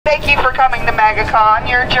Thank you for coming to MEGACON.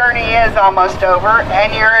 Your journey is almost over,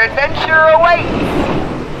 and your adventure awaits.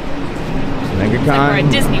 MEGACON. We're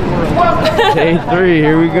at Disney World. Day 3,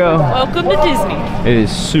 here we go. Welcome to Disney. It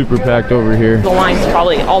is super packed over here. The line's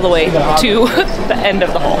probably all the way to the end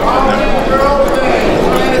of the hall. We'll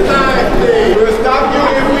stop you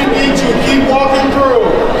if we need you. Keep walking through.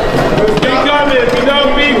 Keep coming. If you know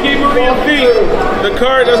me, keep moving your feet. The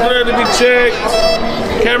cart doesn't have to be checked.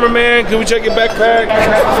 Cameraman, can we check your backpack?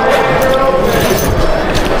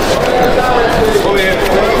 Over here.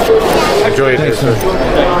 Enjoy it, sir.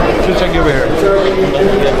 Just check you over here.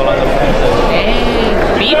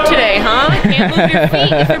 Hey, beep today, huh? Can't move your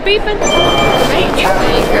feet if you're beeping. Thank you.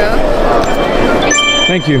 There you go.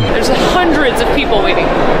 Thank you. There's hundreds of people waiting.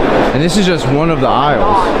 And this is just one of the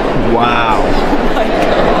aisles. Wow. Oh my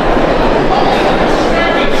God.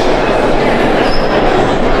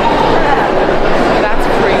 That's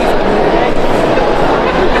crazy.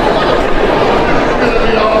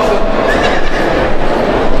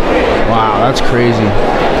 Wow, that's crazy.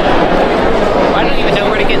 I don't even know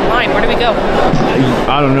where to get in line. Where do we go?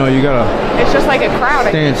 I don't know, you gotta It's just like a crowd.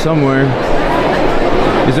 stand somewhere.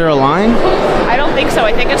 Is there a line? I don't think so.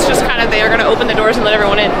 I think it's just kind of they're going to open the doors and let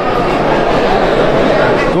everyone in.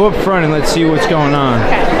 Go up front and let's see what's going on.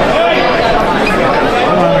 Okay.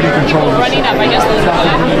 Running up, I guess those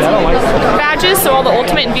are badges, so all the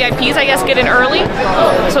Ultimate and VIPs, I guess, get in early.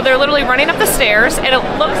 So they're literally running up the stairs, and it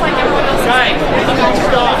looks like everyone else is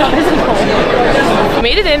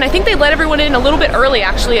made it in. I think they let everyone in a little bit early,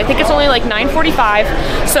 actually. I think it's only like 9:45,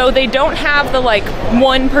 so they don't have the like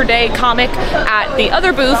 1 per day comic at the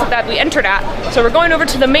other booth that we entered at. So we're going over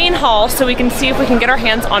to the main hall so we can see if we can get our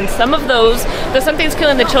hands on some of those. The Something's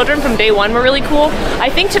Killing the Children from day 1 were really cool. I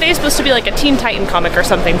think today's supposed to be like a Teen Titan comic or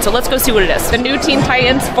something, so let's go see what it is. The new Teen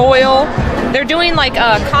Titans foil. They're doing like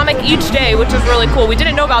a comic each day, which is really cool. We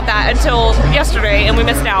didn't know about that until yesterday and we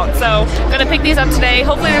missed out. So gonna pick these up today.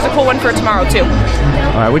 Hopefully there's a cool one for tomorrow too.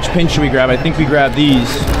 All right, which pin should we grab? I think we grab these.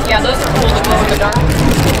 Yeah, those are cool to glow in the dark.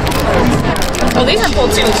 Oh, these are cool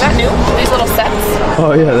too. Is that new? These little sets.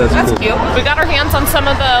 Oh yeah, that's cool. Cute. We got our hands on some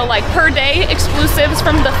of the like per day exclusives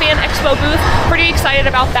from the Fan Expo booth. Pretty excited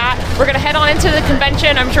about that. We're gonna head on into the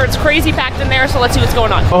convention. I'm sure it's crazy packed in there, so let's see what's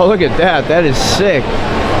going on. Oh, look at that. That is sick.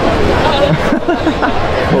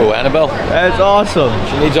 Oh, Annabelle. That's awesome.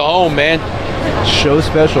 She needs a home, man. Show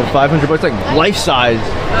special, 500 bucks, like life size.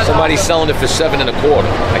 Somebody's selling it for $7 1/4.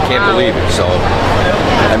 I can't believe it, so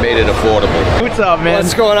I made it affordable. What's up, man?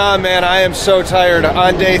 What's going on, man? I am so tired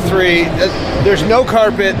on day 3. There's no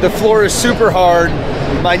carpet. The floor is super hard.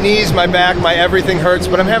 My knees, my back, my everything hurts,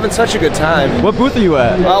 but I'm having such a good time. What booth are you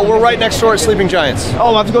at? We're right next door at Sleeping Giants. Oh,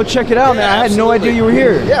 I'll have to go check it out, man. I had no idea you were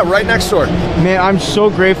here. Yeah, right next door. Man, I'm so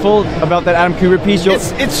grateful about that Adam Kubert piece.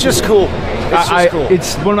 It's just cool. It's just cool.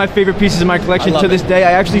 It's one of my favorite pieces in my collection to this day.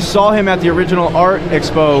 I actually saw him at the original art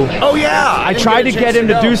expo. Oh yeah! I tried to get him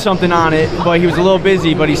to do something on it, but he was a little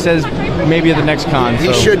busy, but he says maybe at the next con.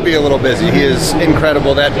 He should be a little busy. He is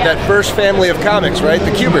incredible. That first family of comics, right?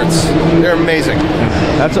 The Kuberts. They're amazing.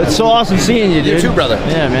 It's so awesome seeing you, dude. You too, brother.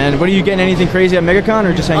 Yeah, man. What are you getting? Anything crazy at MEGACon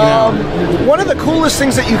or just hanging out? One of the coolest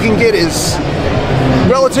things that you can get is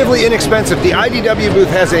relatively inexpensive. The IDW booth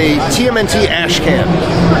has a TMNT ash can.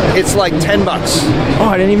 It's like $10. Oh,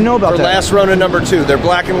 I didn't even know about for that. Last Rona #2. They're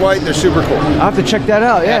black and white. They're super cool. I'll have to check that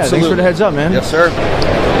out. Yeah, Absolutely. Thanks for the heads up, man. Yes, sir.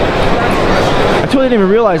 I totally didn't even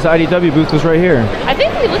realize the IDW booth was right here. I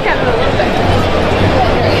think we looked at it a little bit.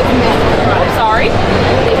 I'm sorry.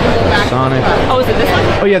 Sonic. Oh, is it this one?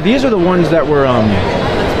 Oh yeah, these are the ones that were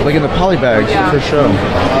like in the poly bags for show.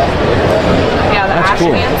 Yeah, the That's ash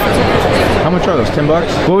cool. cans. How much are those? $10?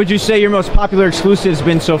 What would you say your most popular exclusive's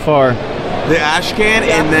been so far? The ash can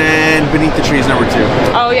and then Beneath the Trees #2.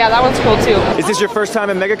 Oh yeah, that one's cool too. Is this your first time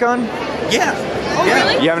at MEGACon? Yeah. Oh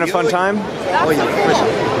really? You having a fun time? Oh yeah, for sure.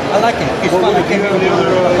 I like it. It's fun. I came to a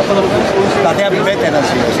couple of schools, but they have veterans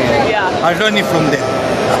here. So Yeah. I'm learning from them.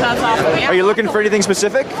 That's awesome. Yeah. Are you looking for anything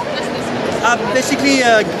specific? Basically,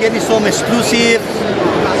 getting some exclusive,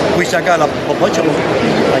 which I got a bunch of them.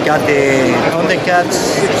 I got the Thundercats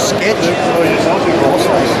sketch.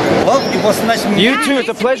 Well, it was nice meeting You too. It's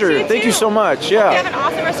a pleasure. Thank you so much. You have Yeah. an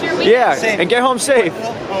awesome rest of your week. Yeah. Same. And get home safe.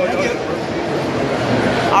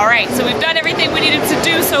 All right, so we've done everything we needed to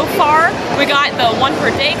do so far. We got the 1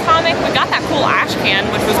 per day comic. We got that cool ash can,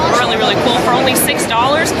 which was really, really cool for only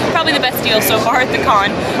 $6. Probably the best deal so far at the con.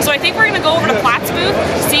 So I think we're gonna go over to Platt's booth,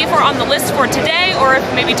 see if we're on the list for today, or if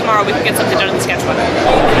maybe tomorrow we can get something done in the sketchbook.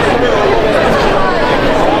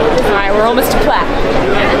 All right, we're almost to plat.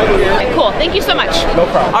 Okay, cool, thank you so much. No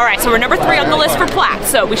problem. All right, so we're number 3 on the list for plat.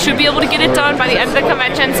 So we should be able to get it done by the end of the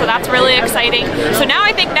convention, so that's really exciting. So now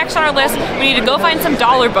I think next on our list, we need to go find some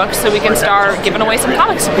dollar books so we can start giving away some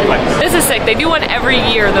comics to people. This is sick. They do one every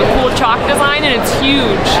year, the cool chalk design, and it's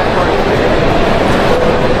huge.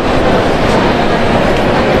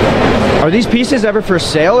 Are these pieces ever for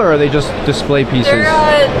sale, or are they just display pieces?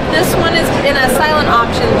 This one is in a silent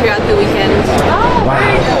auction throughout the weekend. Oh, Wow.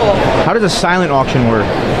 very cool. How does a silent auction work?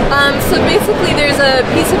 So basically there's a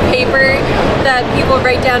piece of paper that people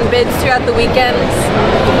write down bids throughout the weekends.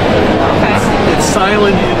 It's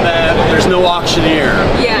silent in that there's no auctioneer.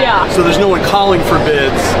 Yeah. So there's no one calling for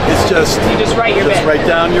bids. It's just You just write your bid. write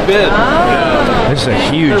down your bid. This is a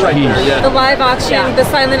huge Right piece. there, yeah. The live auction, the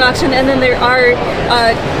silent auction, and then there are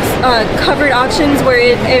covered auctions where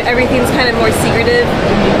everything's kind of more secretive.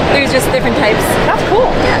 There's just different types. That's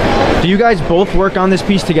cool. Do you guys both work on this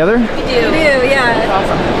piece together? We do,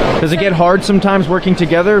 yeah. Does it get hard sometimes working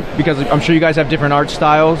together? Because I'm sure you guys have different art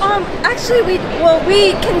styles. Actually,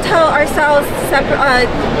 we can tell our styles separate.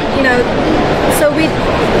 So we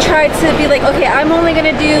try to be like, okay, I'm only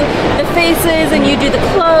gonna do the faces and you do the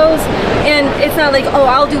clothes, and it's not like, oh,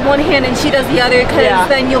 I'll do one hand and she does the other, because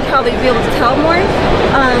then you'll probably be able to tell more.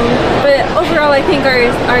 But overall, I think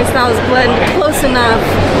our styles blend close enough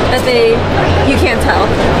that you can't tell.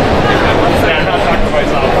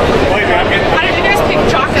 How did you guys pick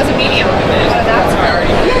chalk as a medium?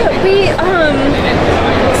 Yeah, we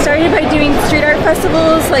started by doing street art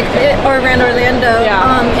festivals around Orlando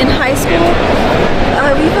in high school.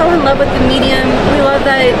 We fell in love with the medium. We love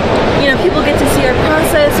that people get to see our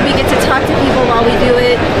process. We get to talk to people while we do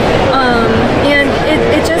it, and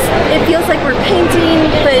it feels like we're painting,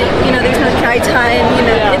 but there's no dry time.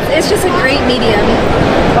 It's just a great medium.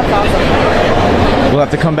 That's awesome. We'll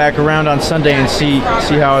have to come back around on Sunday and see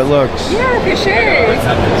how it looks. Yeah, for sure.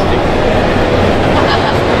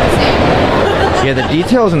 Yeah, the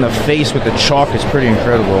details in the face with the chalk is pretty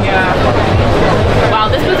incredible. Yeah. Wow,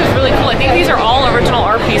 this booth is really cool. I think these are all original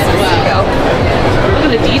art pieces. Look at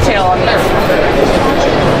the detail on this.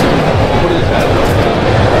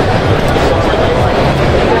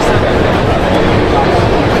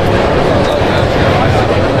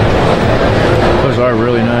 Those are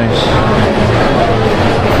really nice.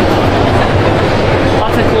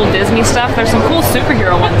 Lots of cool Disney stuff. There's some cool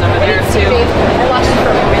superhero ones over there too.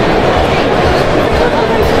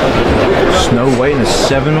 Snow White and the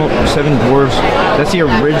Seven Dwarfs. That's the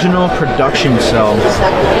original production cell.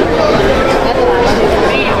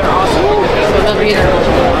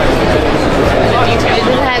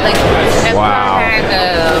 Wow.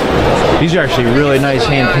 These are actually really nice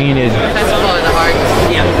hand painted.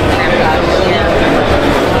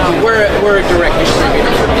 We're a direct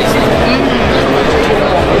distributor for Disney.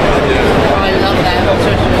 I love that.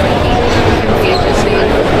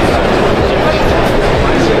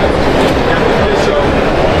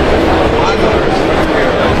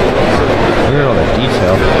 Look at all the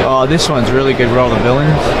detail. Oh, this one's really good with all the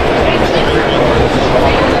villains.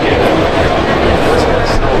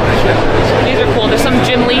 These are cool. There's some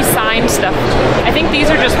Jim Lee signed stuff. I think these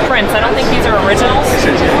are just prints. I don't think these are originals,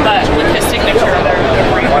 but with his signature,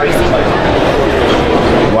 they're pretty pricey.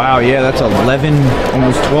 Wow, yeah, that's almost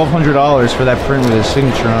 $1,200 for that print with his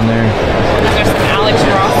signature on there. There's some Alex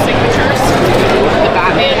Ross signatures. The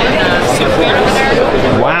Batman and the Superman over there.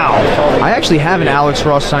 Wow. I actually have an Alex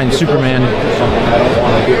Ross signed Superman.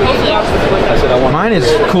 Mine is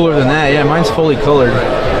cooler than that. Yeah, mine's fully colored.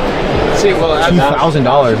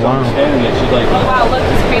 $2,000. Wow. Wow, look,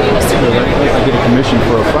 he's painting a Superman. I get a commission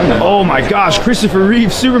for a friend. Oh my gosh, Christopher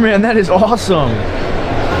Reeve Superman, that is awesome.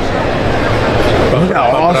 Look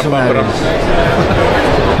how awesome that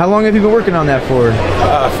is. How long have you been working on that for?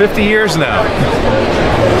 50 years now.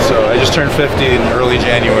 So I just turned 50 in early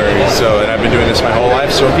January, and I've been doing this my whole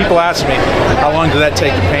life. So when people ask me, how long did that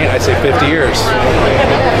take to paint? I say 50 years.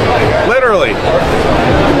 Literally.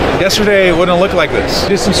 Yesterday it wouldn't look like this. I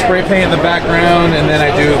do some spray paint in the background, and then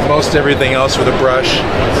I do most everything else with a brush.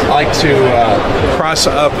 I like to cross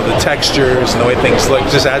up the textures and the way things look,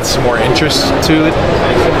 just add some more interest to it.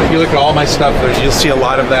 If you look at all my stuff, you'll see a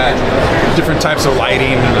lot of that. Different types of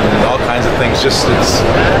lighting and all kinds of things.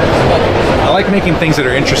 I like making things that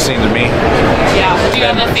are interesting to me. Yeah. Do you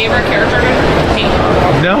have a favorite character to paint?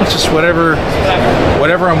 No, it's just whatever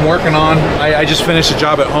I'm working on. I just finished a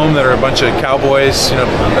job at home that are a bunch of cowboys,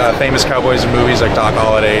 famous cowboys in movies like Doc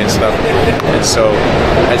Holliday and stuff. And so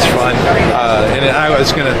it's fun. And I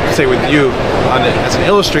was going to say with you, as an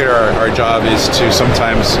illustrator, our job is to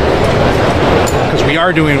sometimes, because we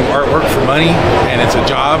are doing artwork for money, and it's a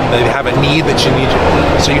job. They have a need that you need.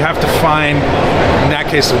 So you have to find, in that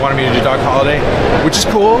case, they wanted me to do Dog Holiday, which is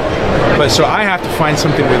cool. But so I have to find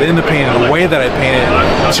something within the painting, the way that I paint it,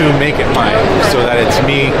 to make it mine, so that it's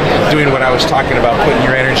me doing what I was talking about, putting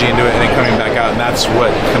your energy into it and then coming back out, and that's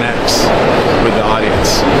what connects with the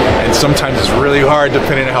audience. And sometimes it's really hard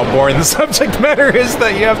depending on how boring the subject matter is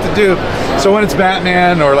that you have to do. So when it's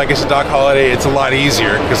Batman or like I said, Doc Holiday, it's a lot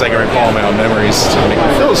easier because I can recall my own memories to make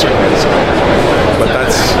me feel a certain way. But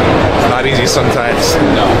that's not easy sometimes.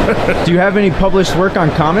 No. Do you have any published work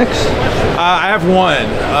on comics? I have one.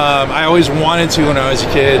 I always wanted to when I was a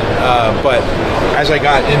kid, but as I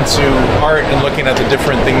got into art and looking at the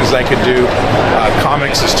different things I could do,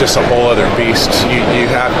 comics is just a whole other beast.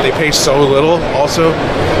 They pay so little. Also,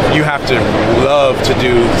 you have to love to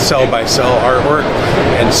do cell by cell artwork,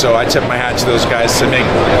 and so I tip my hat to those guys to make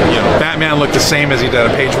Batman look the same as he did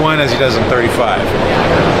on page 1 as he does in 35.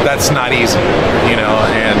 That's not easy,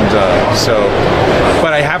 and so.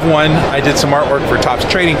 But I have one. I did some artwork for Topps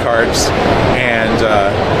trading cards, and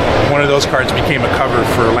one of those cards became a cover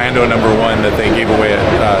for Lando #1 that they gave away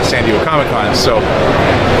at San Diego Comic-Con. So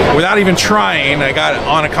without even trying, I got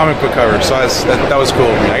on a comic book cover. So that was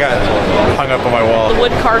cool. I got hung up on my wall. The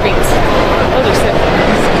wood carvings. Those are sick.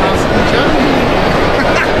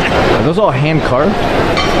 Are those all hand carved?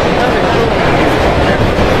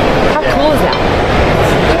 How cool is that?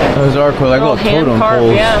 Those are cool, like little totem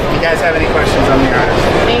poles. Yeah. You guys have any questions on the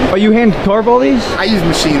artist? Oh, you hand carve all these? I use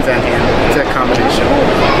machines and hand. It's a combination.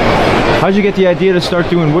 How'd you get the idea to start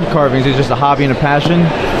doing wood carvings? Is it just a hobby and a passion?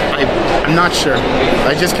 I'm not sure.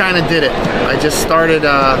 I just kind of did it. I just started,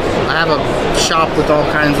 I have a shop with all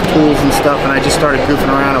kinds of tools and stuff, and I just started goofing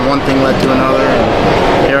around, and one thing led to another,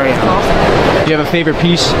 and here I am. Do you have a favorite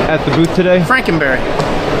piece at the booth today? Frankenberry.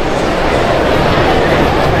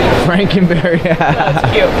 Frankenberry. That's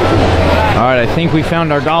cute. All right, I think we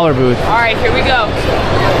found our dollar booth. All right, here we go.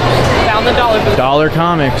 Found the dollar booth. Dollar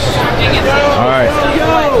Comics. All right.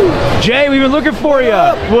 Jay, we've been looking for you.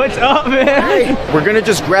 What's up, man? Hey, we're gonna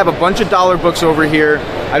just grab a bunch of dollar books over here.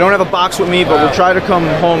 I don't have a box with me, but we'll try to come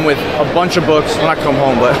home with a bunch of books. Well, not come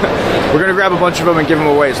home, but we're gonna grab a bunch of them and give them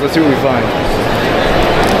away. So let's see what we find.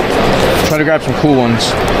 Try to grab some cool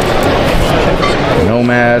ones.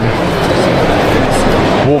 Nomad.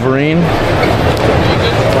 Wolverine.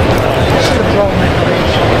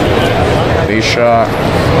 Base Shot.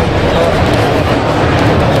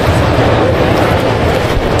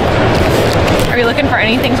 Are you looking for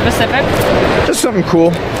anything specific? Just something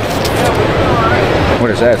cool.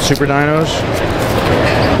 What is that? Super Dinos?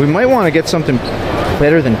 We might want to get something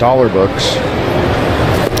better than dollar books.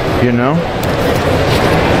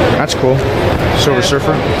 That's cool. Silver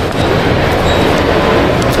Surfer.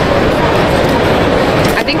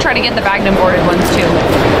 I think try to get the Magnum boarded ones too.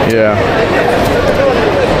 Yeah.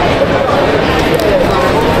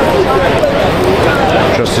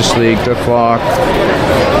 Justice League, The Clock.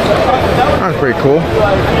 That's pretty cool.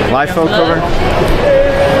 Liefeld cover.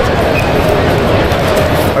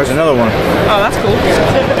 There's another one. Oh, that's cool.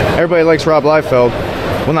 Everybody likes Rob Liefeld.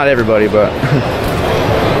 Well, not everybody, but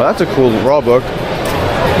well, that's a cool raw book.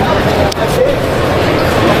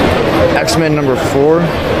 X-Men #4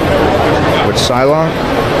 with Psylocke.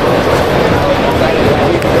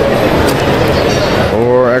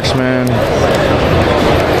 Or X-Men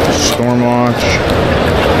Stormwatch.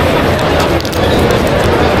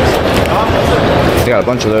 They got a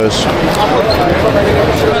bunch of those. Oh,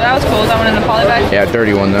 that was cool. Is that one in the poly bag? Yeah,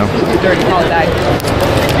 dirty one though. Dirty poly bag.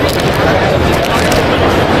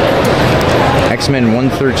 X-Men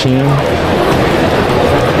 113.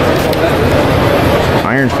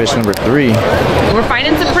 Iron Fist #3. We're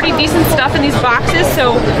finding some pretty decent stuff in these boxes,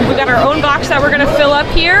 so we got our own box that we're gonna fill up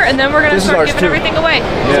here, and then we're gonna start giving everything away.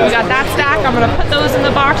 So we got that stack. I'm gonna put those in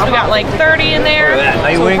the box. We got like 30 in there,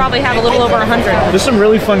 so we'll probably have a little over 100. There's some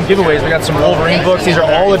really fun giveaways. We got some Wolverine books. These are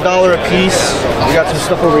all $1 a piece. We got some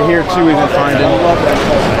stuff over here too we've been finding.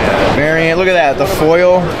 Variant, look at that. The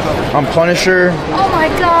foil on Punisher. Oh my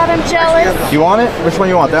god, I'm jealous. You want it? Which one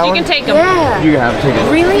you want? That You one? can take them. Yeah. You can have it. Take it.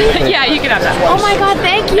 Really? Yeah, you can have that. Oh my god,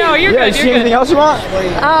 thank you. No, you're Yeah, good. you see You're anything good. else you want?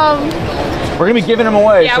 We're gonna be giving them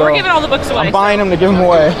away. Yeah, so we're giving all the books away. I'm buying them to give them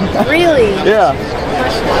away. Really? Yeah.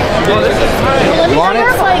 You want it?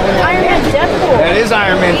 Like Iron Man Deadpool. That is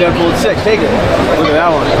Iron Man Deadpool. It's sick. Take it. Look at that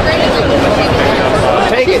one.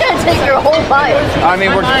 Take She's it. gonna take your whole pile. I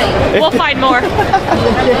mean, We'll find more. I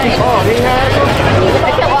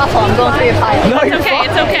can't waffle. I'm going through your pile. No, It's okay.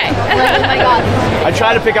 It's okay. Oh my god. I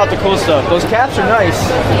try to pick out the cool stuff. Those caps are nice.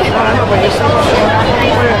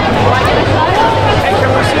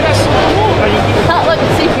 Look,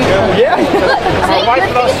 see if you Yeah. See?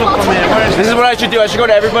 This is what I should do. I should go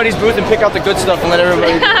to everybody's booth and pick out the good stuff and let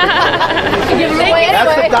everybody. Give them away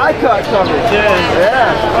That's the anyway. die cut cover. Yeah.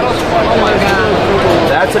 Oh my god.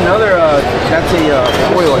 That's another. That's a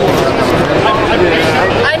foil.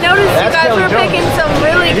 I noticed you guys were picking some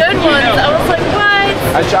really good ones. I was like, what?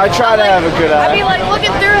 I try to have a good eye. I'd be like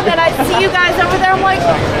looking through and then I'd see you guys over there. I'm like,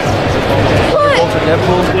 what?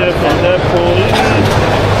 Deadpool.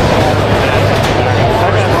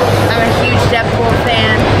 I'm a huge Deadpool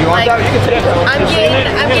fan. You want that? You can take that. I'm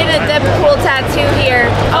getting a Deadpool tattoo here.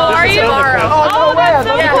 Oh, are you? Tomorrow. Oh, that's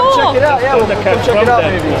so cool. Check it out. Yeah, we'll come check it out,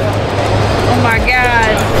 maybe. Oh my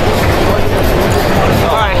god.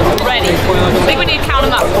 Alright, ready. I think we need to count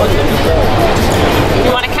them up. You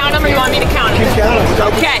want to count them or you want me to count them?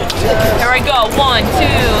 Okay, here we go. 1, 2,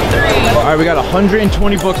 3. All right, we got 120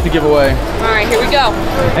 books to give away. Alright, here we go.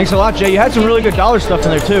 Thanks a lot, Jay. You had some really good dollar stuff in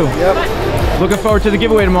there too. Yep. Looking forward to the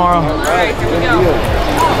giveaway tomorrow. Alright, here we go.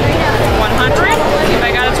 100. See if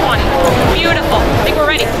I got a 20. Beautiful. I think we're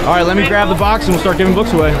ready. All right, let me grab the box and we'll start giving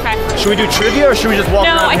books away. Okay. Should we do trivia or should we just walk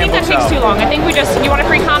around? No, I think that takes too long. I think we just, you want a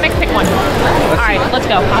free comic? Pick one. Alright, let's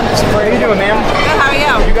go. How you doing, ma'am? Good, how are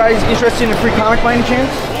you? You guys interested in a free comic by any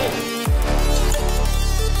chance?